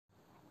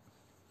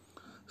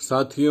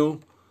साथियों,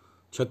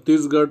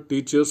 Chhattisgarh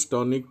teachers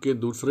tonic के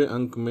दूसरे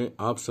अंक में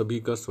आप सभी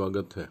का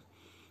स्वागत है।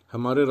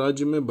 हमारे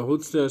राज्य में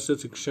बहुत से ऐसे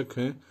शिक्षक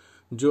हैं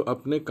जो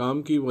अपने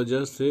काम की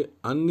वजह से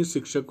अन्य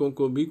शिक्षकों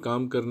को भी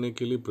काम करने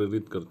के लिए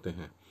प्रेरित करते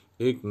हैं,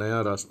 एक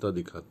नया रास्ता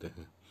दिखाते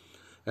हैं।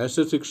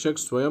 ऐसे शिक्षक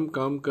स्वयं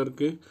काम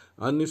करके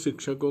अन्य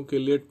शिक्षकों के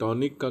लिए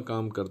टॉनिक का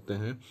काम करते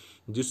हैं,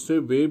 जिससे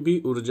वे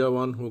भी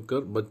ऊर्जावान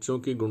होकर बच्चों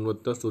की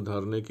गुणवत्ता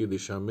सुधारने की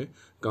दिशा में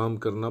काम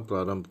करना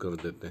प्रारंभ कर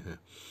देते हैं।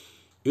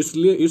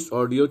 इसलिए इस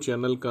ऑडियो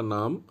चैनल का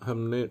नाम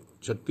हमने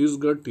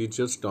छत्तीसगढ़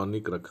टीचर्स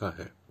टॉनिक रखा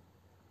है।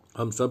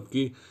 हम सब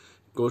की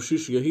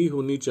कोशिश यही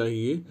होनी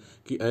चाहिए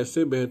कि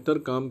ऐसे बेहतर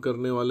काम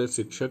करने वाले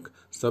शिक्षक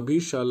सभी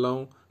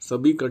शालाओं,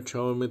 सभी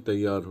कक्षाओं में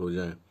तैयार हो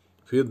जाएं।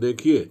 फिर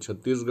देखिए,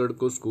 छत्तीसगढ़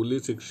को स्कूली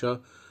शिक्षा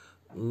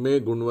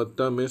में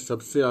गुणवत्ता में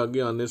सबसे आगे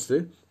आने से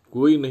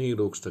कोई नहीं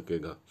रोक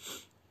सकेगा।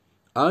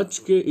 आज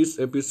के इस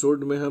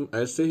एपिसोड में हम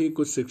ऐसे ही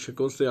कुछ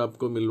शिक्षकों से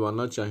आपको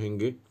मिलवाना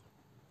चाहेंगे।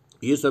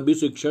 ये सभी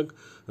शिक्षक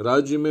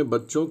राज्य में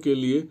बच्चों के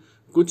लिए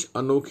कुछ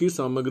अनोखी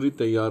सामग्री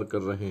तैयार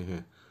कर रहे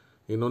हैं।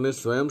 इन्होंने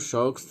स्वयं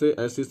शौक से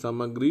ऐसी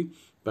सामग्री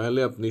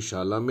पहले अपनी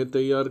शाला में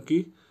तैयार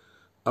की।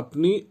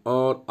 अपनी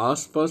और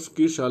आसपास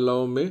की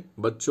शालाओं में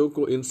बच्चों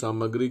को इन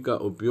सामग्री का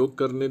उपयोग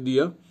करने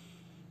दिया।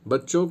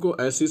 बच्चों को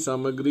ऐसी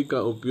सामग्री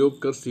का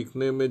उपयोग कर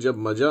सीखने में जब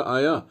मजा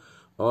आया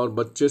और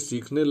बच्चे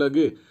सीखने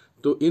लगे,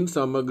 तो इन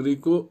सामग्री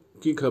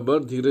की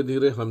खबर धीरे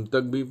धीरे हम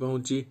तक भी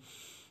पहुंची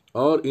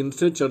और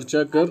इनसे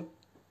चर्चा कर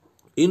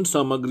इन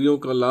सामग्रियों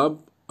का लाभ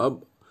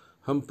अब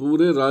हम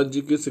पूरे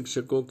राज्य के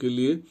शिक्षकों के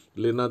लिए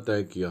लेना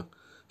तय किया।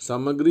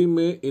 सामग्री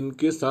में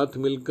इनके साथ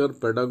मिलकर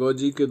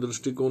पेडागोजी के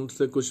दृष्टिकोण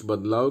से कुछ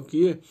बदलाव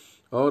किए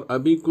और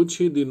अभी कुछ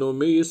ही दिनों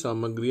में ये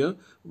सामग्रियां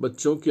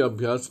बच्चों के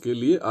अभ्यास के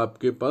लिए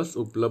आपके पास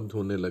उपलब्ध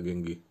होने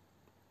लगेंगी।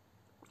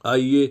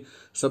 आइए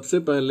सबसे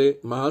पहले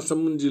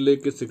महासमुंद जिले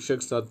के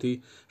शिक्षक साथी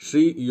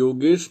श्री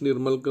योगेश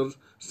निर्मलकर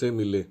से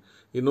मिले।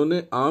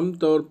 इन्होंने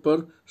आमतौर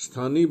पर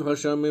स्थानीय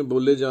भाषा में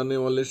बोले जाने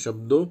वाले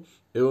शब्दों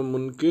एवं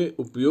उनके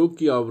उपयोग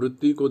की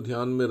आवृत्ति को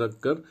ध्यान में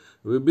रखकर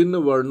विभिन्न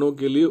वर्णों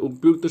के लिए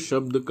उपयुक्त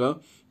शब्द का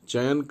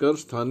चयन कर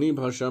स्थानीय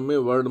भाषा में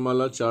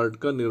वर्णमाला चार्ट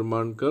का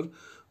निर्माण कर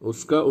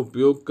उसका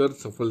उपयोग कर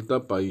सफलता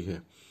पाई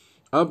है।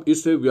 अब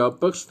इसे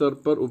व्यापक स्तर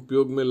पर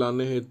उपयोग में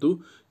लाने हेतु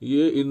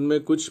ये इनमें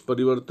कुछ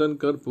परिवर्तन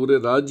कर पूरे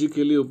राज्य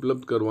के लिए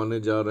उपलब्ध करवाने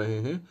जा रहे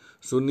हैं।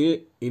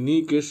 सुनिए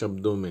इन्हीं के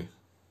शब्दों में।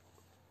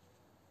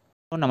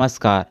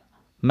 नमस्कार,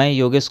 मैं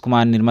योगेश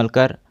कुमार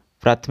निर्मलकर,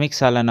 प्राथमिक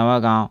शाला नवा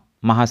गांव,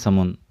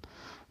 महासमुंद।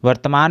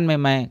 वर्तमान में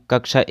मैं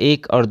कक्षा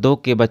 1 और 2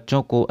 के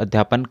बच्चों को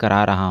अध्यापन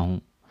करा रहा हूं।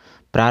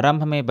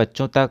 प्रारंभ में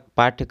बच्चों तक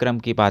पाठ्यक्रम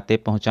की बातें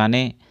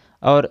पहुंचाने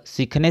और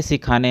सीखने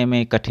सिखाने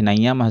में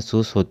कठिनाइयां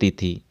महसूस होती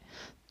थी।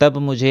 तब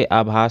मुझे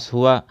आभास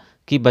हुआ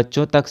कि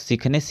बच्चों तक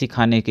सीखने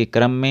सिखाने के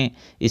क्रम में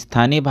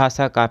स्थानीय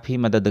भाषा काफ़ी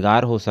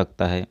मददगार हो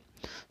सकता है,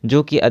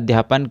 जो कि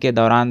अध्यापन के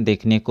दौरान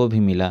देखने को भी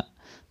मिला।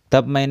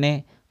 तब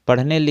मैंने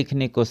पढ़ने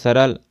लिखने को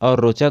सरल और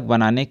रोचक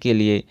बनाने के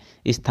लिए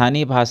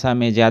स्थानीय भाषा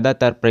में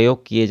ज़्यादातर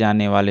प्रयोग किए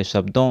जाने वाले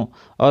शब्दों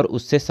और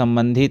उससे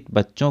संबंधित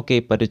बच्चों के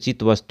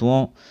परिचित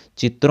वस्तुओं,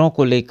 चित्रों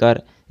को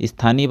लेकर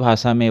स्थानीय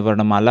भाषा में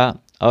वर्णमाला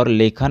और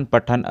लेखन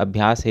पठन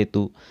अभ्यास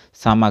हेतु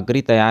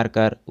सामग्री तैयार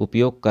कर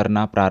उपयोग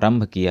करना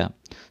प्रारंभ किया,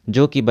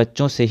 जो कि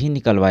बच्चों से ही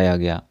निकलवाया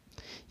गया।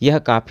 यह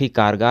काफ़ी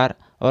कारगर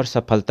और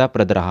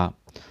सफलताप्रद रहा।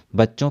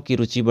 बच्चों की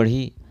रुचि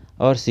बढ़ी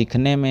और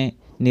सीखने में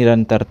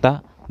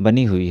निरंतरता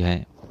बनी हुई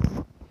है।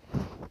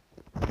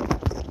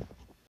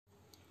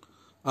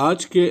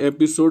 आज के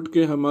एपिसोड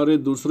के हमारे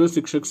दूसरे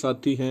शिक्षक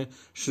साथी हैं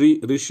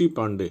श्री ऋषि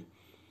पांडे।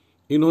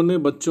 इन्होंने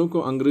बच्चों को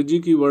अंग्रेजी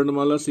की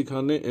वर्णमाला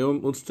सिखाने एवं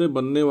उससे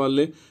बनने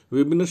वाले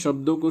विभिन्न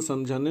शब्दों को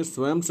समझाने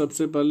स्वयं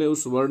सबसे पहले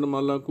उस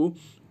वर्णमाला को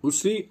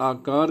उसी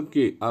आकार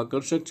के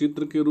आकर्षक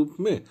चित्र के रूप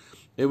में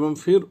एवं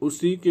फिर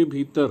उसी के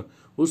भीतर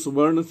उस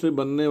वर्ण से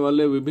बनने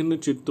वाले विभिन्न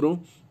चित्रों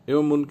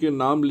एवं उनके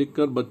नाम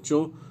लिखकर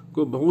बच्चों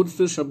को बहुत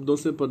से शब्दों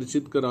से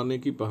परिचित कराने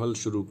की पहल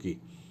शुरू की।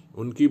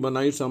 उनकी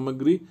बनाई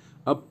सामग्री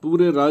अब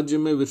पूरे राज्य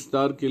में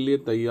विस्तार के लिए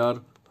तैयार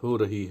हो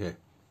रही है।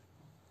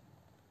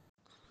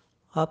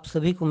 आप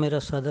सभी को मेरा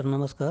सादर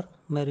नमस्कार।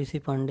 मैं ऋषि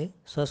पांडे,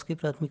 शासकीय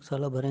प्राथमिक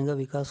शाला भरेंगा,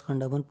 विकास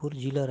खंड अभनपुर,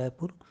 जिला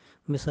रायपुर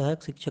में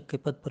सहायक शिक्षक के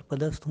पद पर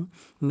पदस्थ हूँ।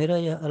 मेरा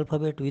यह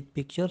alphabet with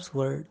pictures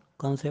world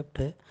concept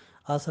है।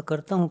 आशा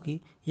करता हूँ कि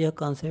यह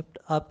कॉन्सेप्ट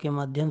आपके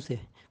माध्यम से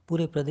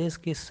पूरे प्रदेश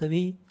के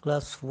सभी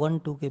क्लास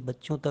 1-2 के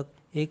बच्चों तक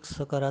एक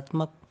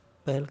सकारात्मक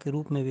पहल के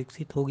रूप में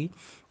विकसित होगी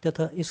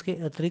तथा इसके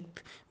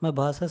अतिरिक्त मैं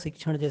भाषा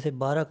शिक्षण जैसे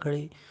 12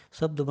 खड़ी,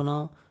 शब्द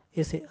बनाओ,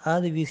 ऐसे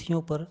आदि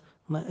विषयों पर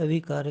मैं अभी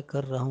कार्य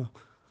कर रहा हूँ।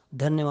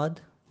 धन्यवाद।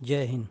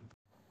 जय हिंद।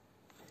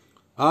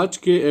 आज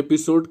के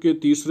एपिसोड के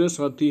तीसरे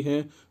साथी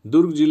हैं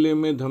दुर्ग जिले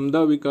में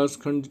धमधा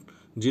विकासखंड,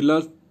 जिला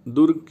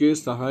दुर्ग के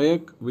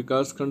सहायक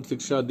विकासखंड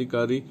शिक्षा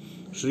अधिकारी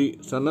श्री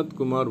सनत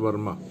कुमार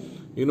वर्मा।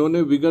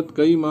 इन्होंने विगत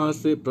कई माह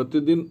से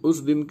प्रतिदिन उस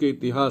दिन के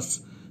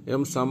इतिहास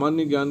एवं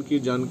सामान्य ज्ञान की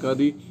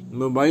जानकारी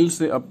मोबाइल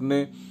से अपने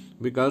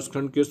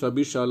विकासखंड के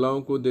सभी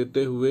शालाओं को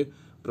देते हुए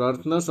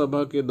प्रार्थना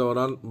सभा के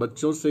दौरान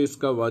बच्चों से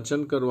इसका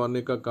वाचन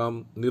करवाने का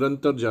काम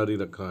निरंतर जारी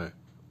रखा है।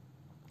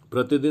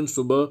 प्रतिदिन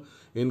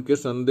सुबह इनके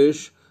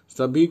संदेश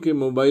सभी के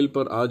मोबाइल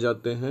पर आ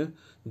जाते हैं,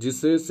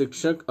 जिसे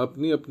शिक्षक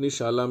अपनी अपनी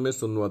शाला में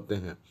सुनवाते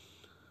हैं।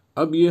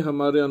 अब ये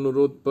हमारे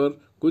अनुरोध पर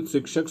कुछ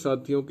शिक्षक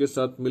साथियों के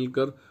साथ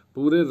मिलकर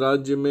पूरे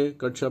राज्य में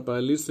कक्षा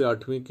 1 से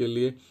 8वीं के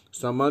लिए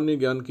सामान्य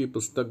ज्ञान की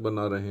पुस्तक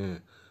बना रहे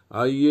हैं।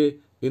 आइए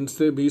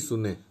इनसे भी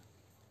सुने।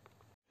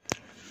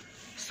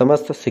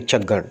 समस्त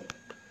शिक्षकगण,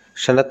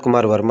 सनत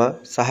कुमार वर्मा,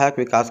 सहायक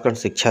विकासखंड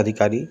शिक्षा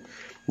अधिकारी,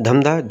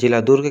 धमधा,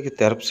 जिला दुर्ग की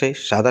तरफ से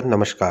सादर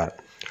नमस्कार।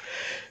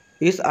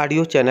 इस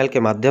ऑडियो चैनल के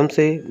माध्यम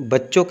से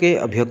बच्चों के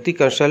अभिव्यक्ति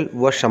कौशल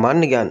व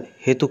सामान्य ज्ञान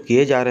हेतु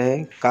किए जा रहे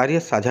कार्य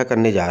साझा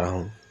करने जा रहा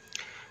हूँ।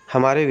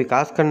 हमारे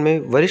विकासखंड में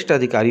वरिष्ठ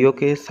अधिकारियों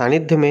के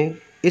सानिध्य में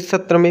इस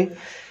सत्र में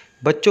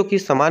बच्चों की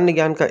सामान्य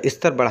ज्ञान का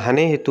स्तर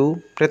बढ़ाने हेतु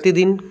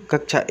प्रतिदिन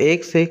कक्षा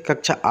 1 से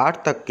कक्षा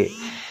 8 तक के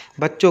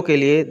बच्चों के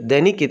लिए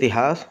दैनिक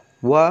इतिहास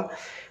व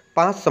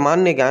 5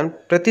 सामान्य ज्ञान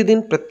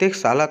प्रतिदिन प्रत्येक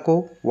शाला को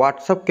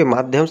व्हाट्सएप के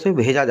माध्यम से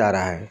भेजा जा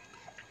रहा है।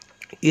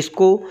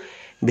 इसको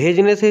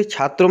भेजने से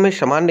छात्रों में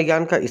सामान्य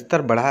ज्ञान का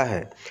स्तर बढ़ा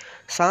है।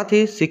 साथ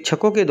ही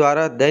शिक्षकों के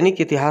द्वारा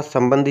दैनिक इतिहास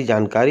संबंधी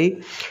जानकारी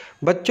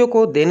बच्चों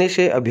को देने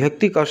से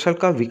अभिव्यक्ति कौशल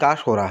का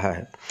विकास हो रहा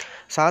है।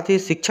 साथ ही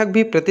शिक्षक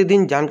भी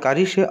प्रतिदिन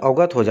जानकारी से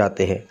अवगत हो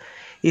जाते हैं।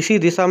 इसी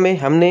दिशा में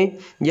हमने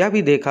यह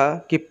भी देखा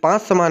कि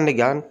 5 सामान्य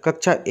ज्ञान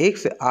कक्षा 1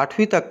 से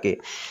 8वीं तक के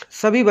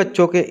सभी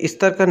बच्चों के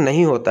स्तर का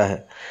नहीं होता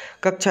है।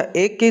 कक्षा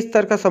 1 के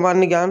स्तर का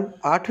सामान्य ज्ञान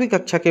 8वीं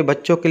कक्षा के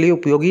बच्चों के लिए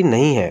उपयोगी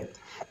नहीं है।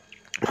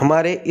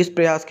 हमारे इस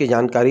प्रयास की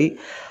जानकारी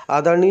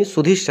आदरणीय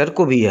सुधीर सर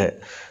को भी है।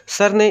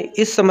 सर ने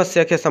इस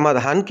समस्या के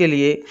समाधान के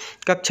लिए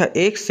कक्षा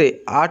 1 से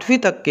 8वीं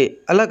तक के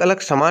अलग अलग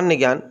सामान्य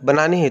ज्ञान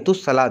बनाने हेतु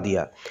सलाह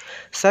दिया।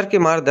 सर के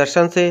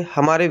मार्गदर्शन से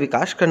हमारे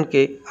विकासखंड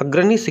के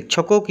अग्रणी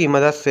शिक्षकों की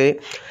मदद से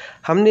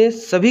हमने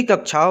सभी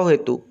कक्षाओं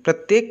हेतु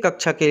प्रत्येक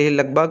कक्षा के लिए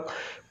लगभग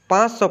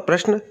 500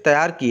 प्रश्न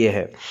तैयार किए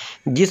हैं,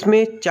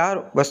 जिसमें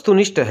 4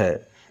 वस्तुनिष्ठ है।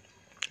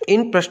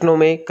 इन प्रश्नों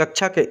में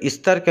कक्षा के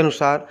स्तर के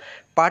अनुसार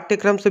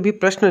पाठ्यक्रम से भी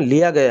प्रश्न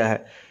लिया गया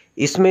है।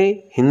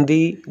 इसमें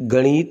हिंदी,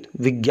 गणित,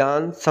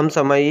 विज्ञान,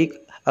 समसामयिक,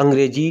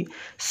 अंग्रेजी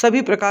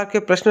सभी प्रकार के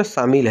प्रश्न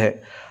शामिल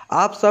है।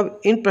 आप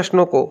सब इन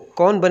प्रश्नों को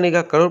कौन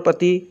बनेगा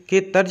करोड़पति के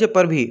तर्ज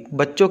पर भी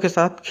बच्चों के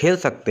साथ खेल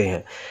सकते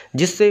हैं,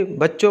 जिससे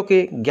बच्चों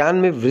के ज्ञान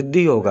में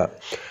वृद्धि होगा।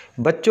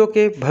 बच्चों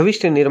के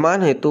भविष्य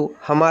निर्माण हेतु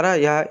हमारा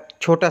यह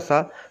छोटा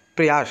सा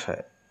प्रयास है।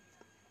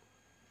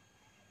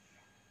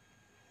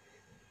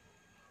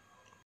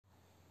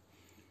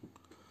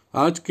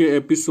 आज के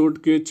एपिसोड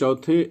के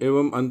चौथे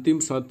एवं अंतिम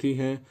साथी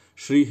हैं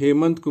श्री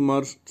हेमंत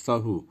कुमार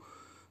साहू।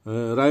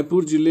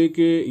 रायपुर जिले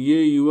के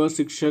ये युवा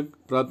शिक्षक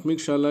प्राथमिक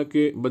शाला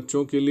के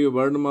बच्चों के लिए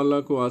वर्णमाला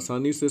को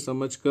आसानी से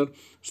समझकर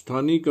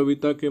स्थानीय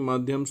कविता के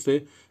माध्यम से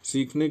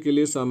सीखने के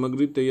लिए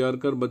सामग्री तैयार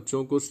कर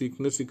बच्चों को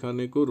सीखने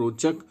सिखाने को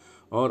रोचक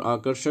और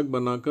आकर्षक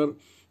बनाकर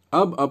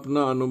अब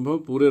अपना अनुभव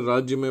पूरे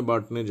राज्य में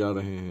बांटने जा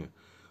रहे हैं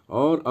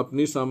और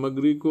अपनी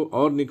सामग्री को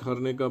और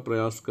निखारने का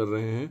प्रयास कर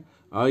रहे हैं।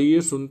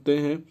 आइए सुनते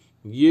हैं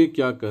ये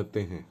क्या कहते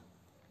हैं।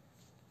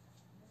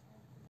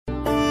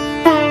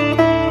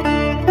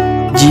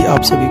 जी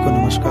आप सभी को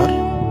नमस्कार।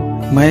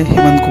 मैं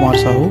हेमंत कुमार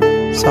साहू,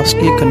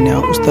 शासकीय कन्या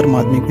उच्चतर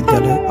माध्यमिक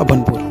विद्यालय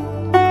अभनपुर।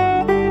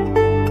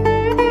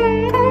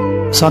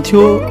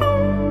 साथियों,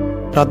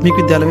 प्राथमिक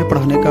विद्यालय में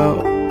पढ़ाने का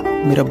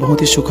मेरा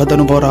बहुत ही सुखद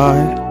अनुभव रहा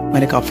है।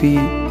 मैंने काफ़ी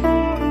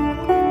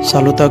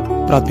सालों तक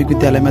प्राथमिक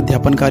विद्यालय में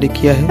अध्यापन कार्य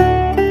किया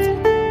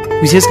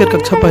है। विशेषकर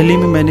कक्षा 1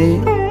 में मैंने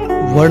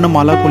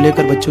वर्णमाला को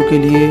लेकर बच्चों के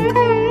लिए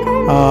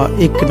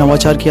एक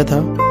नवाचार किया था,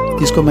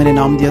 जिसको मैंने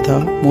नाम दिया था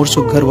मोर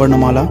सुघ्घर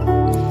वर्णमाला।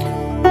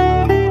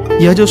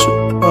 यह जो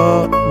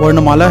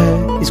वर्णमाला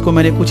है, इसको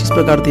मैंने कुछ इस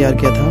प्रकार तैयार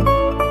किया था।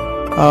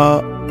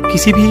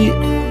 किसी भी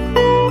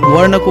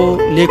वर्ण को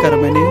लेकर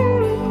मैंने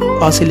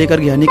आ से लेकर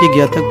ज्ञानी के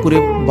ज्ञा तक पूरे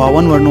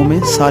 52 वर्णों में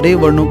सारे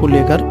वर्णों को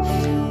लेकर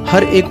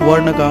हर एक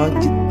वर्ण का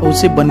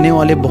उससे बनने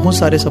वाले बहुत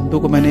सारे शब्दों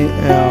को मैंने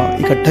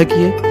इकट्ठा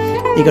किए।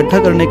 इकट्ठा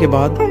करने के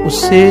बाद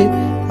उससे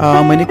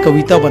मैंने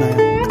कविता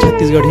बनाया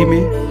छत्तीसगढ़ी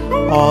में,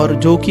 और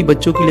जो कि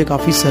बच्चों के लिए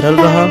काफ़ी सरल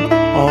रहा।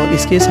 और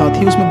इसके साथ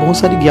ही उसमें बहुत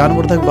सारी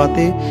ज्ञानवर्धक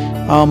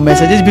बातें,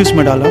 मैसेजेस भी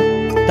उसमें डाला,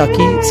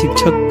 ताकि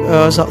शिक्षक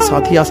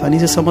साथी आसानी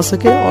से समझ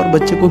सके और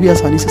बच्चे को भी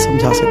आसानी से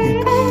समझा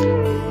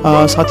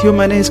सके। साथियों,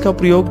 मैंने इसका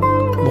प्रयोग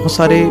बहुत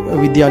सारे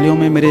विद्यालयों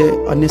में मेरे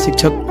अन्य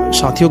शिक्षक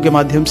साथियों के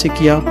माध्यम से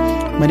किया।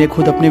 मैंने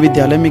खुद अपने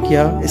विद्यालय में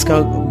किया। इसका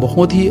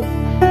बहुत ही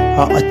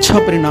अच्छा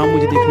परिणाम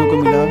मुझे देखने को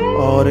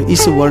मिला और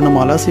इस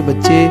वर्णमाला से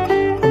बच्चे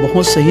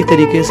बहुत सही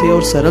तरीके से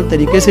और सरल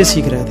तरीके से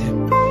सीख रहे थे।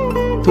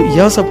 तो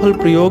यह सफल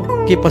प्रयोग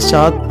के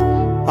पश्चात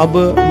अब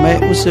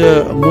मैं उस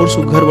मोर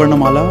सुघ्घर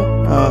वर्णमाला,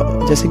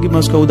 जैसे कि मैं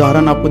उसका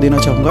उदाहरण आपको देना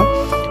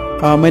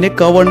चाहूँगा। मैंने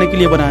क वर्ण के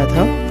लिए बनाया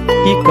था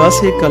कि क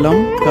से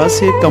कलम, क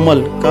से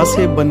कमल, क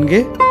से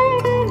बनगे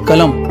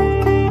कलम,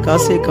 क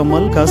से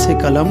कमल, क से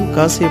कलम,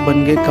 क से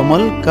बनगे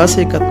कमल, क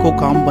से कत को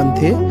काम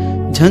बनथे,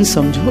 झन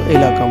समझो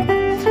एला कम।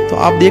 तो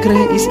आप देख रहे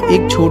हैं इस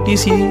एक छोटी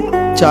सी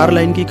 4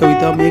 लाइन की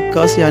कविता में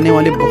क से आने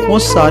वाले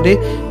बहुत सारे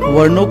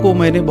वर्णों को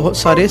मैंने, बहुत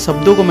सारे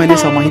शब्दों को मैंने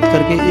समाहित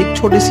करके एक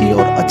छोटी सी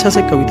और अच्छा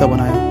से कविता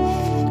बनाया।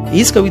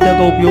 इस कविता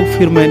का उपयोग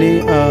फिर मैंने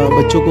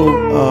बच्चों को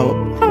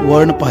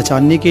वर्ण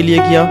पहचानने के लिए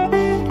किया,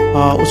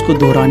 उसको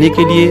दोहराने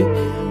के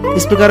लिए।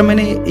 इस प्रकार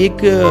मैंने एक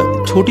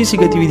छोटी सी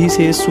गतिविधि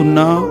से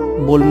सुनना,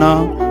 बोलना,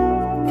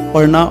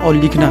 पढ़ना और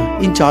लिखना,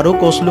 इन चारों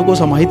कौशलों को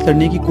समाहित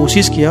करने की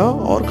कोशिश किया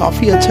और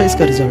काफ़ी अच्छा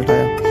इसका रिजल्ट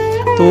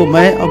आया। तो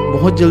मैं अब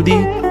बहुत जल्दी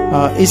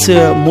इस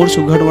मोर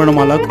सुघड़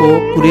वर्णमाला को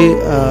पूरे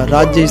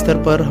राज्य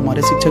स्तर पर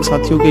हमारे शिक्षक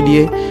साथियों के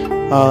लिए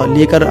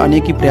लेकर आने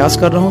की प्रयास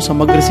कर रहा हूँ।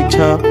 समग्र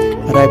शिक्षा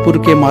रायपुर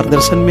के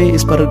मार्गदर्शन में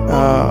इस पर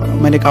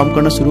मैंने काम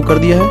करना शुरू कर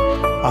दिया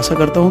है। आशा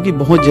करता हूँ कि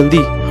बहुत जल्दी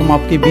हम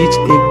आपके बीच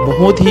एक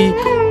बहुत ही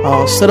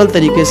सरल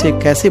तरीके से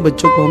कैसे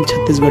बच्चों को हम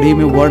छत्तीसगढ़ी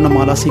में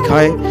वर्णमाला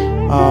सिखाएं,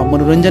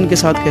 मनोरंजन के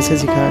साथ कैसे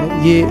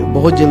सिखाएं, ये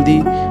बहुत जल्दी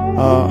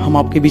हम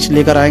आपके बीच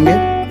लेकर आएंगे।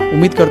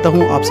 उम्मीद करता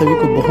हूँ आप सभी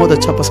को बहुत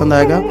अच्छा पसंद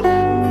आएगा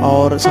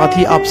और साथ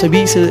ही आप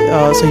सभी से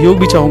सहयोग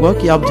भी चाहूँगा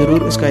कि आप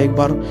ज़रूर इसका एक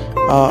बार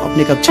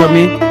अपनी कक्षा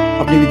में,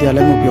 अपने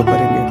विद्यालय में उपयोग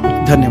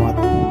करेंगे।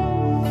 धन्यवाद।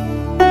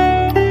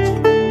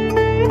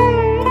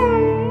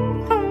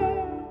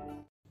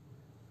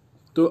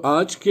 तो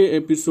आज के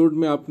एपिसोड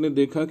में आपने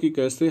देखा कि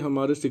कैसे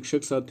हमारे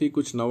शिक्षक साथी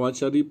कुछ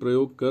नवाचारी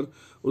प्रयोग कर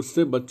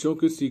उससे बच्चों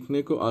के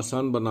सीखने को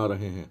आसान बना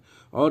रहे हैं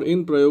और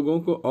इन प्रयोगों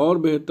को और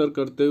बेहतर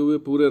करते हुए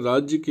पूरे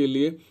राज्य के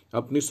लिए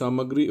अपनी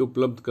सामग्री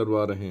उपलब्ध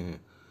करवा रहे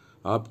हैं।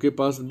 आपके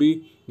पास भी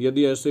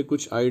यदि ऐसे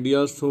कुछ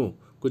आइडियाज़ हों,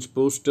 कुछ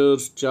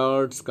पोस्टर्स,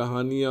 चार्ट्स,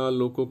 कहानियाँ,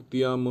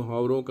 लोकोक्तियाँ,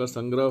 मुहावरों का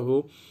संग्रह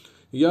हो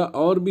या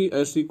और भी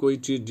ऐसी कोई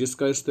चीज़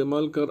जिसका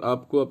इस्तेमाल कर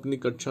आपको अपनी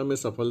कक्षा में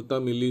सफलता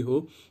मिली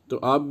हो, तो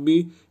आप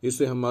भी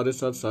इसे हमारे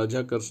साथ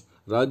साझा कर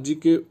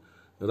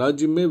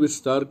राज्य में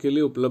विस्तार के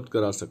लिए उपलब्ध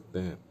करा सकते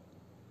हैं।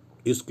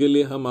 इसके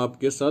लिए हम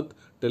आपके साथ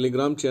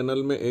टेलीग्राम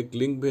चैनल में एक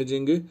लिंक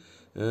भेजेंगे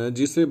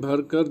जिसे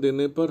भर कर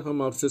देने पर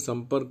हम आपसे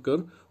संपर्क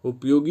कर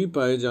उपयोगी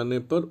पाए जाने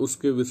पर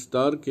उसके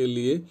विस्तार के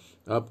लिए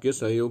आपके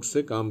सहयोग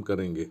से काम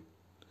करेंगे।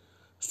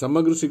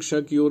 समग्र शिक्षा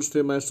की ओर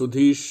से मैं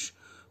सुधीश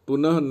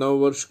पुनः नव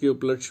वर्ष के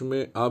उपलक्ष्य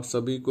में आप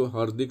सभी को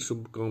हार्दिक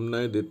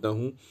शुभकामनाएं देता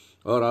हूं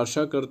और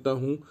आशा करता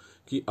हूं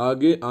कि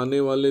आगे आने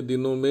वाले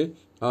दिनों में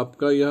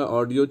आपका यह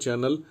ऑडियो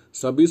चैनल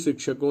सभी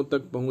शिक्षकों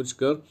तक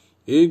पहुंचकर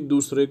एक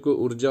दूसरे को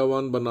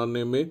ऊर्जावान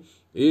बनाने में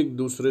एक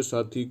दूसरे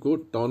साथी को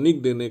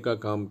टॉनिक देने का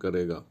काम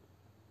करेगा।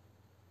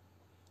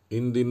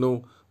 इन दिनों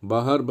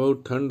बाहर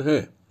बहुत ठंड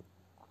है,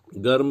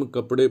 गर्म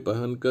कपड़े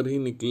पहनकर ही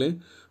निकलें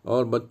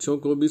और बच्चों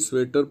को भी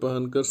स्वेटर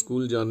पहनकर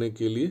स्कूल जाने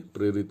के लिए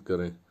प्रेरित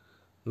करें।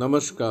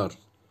 नमस्कार।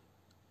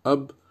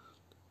 अब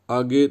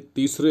आगे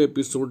तीसरे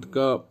एपिसोड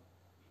का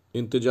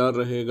इंतज़ार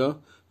रहेगा।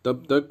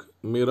 तब तक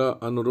मेरा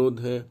अनुरोध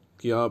है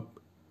कि आप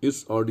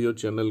इस ऑडियो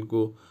चैनल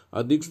को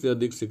अधिक से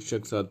अधिक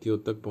शिक्षक साथियों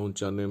तक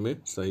पहुंचाने में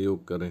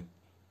सहयोग करें।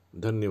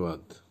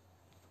 धन्यवाद।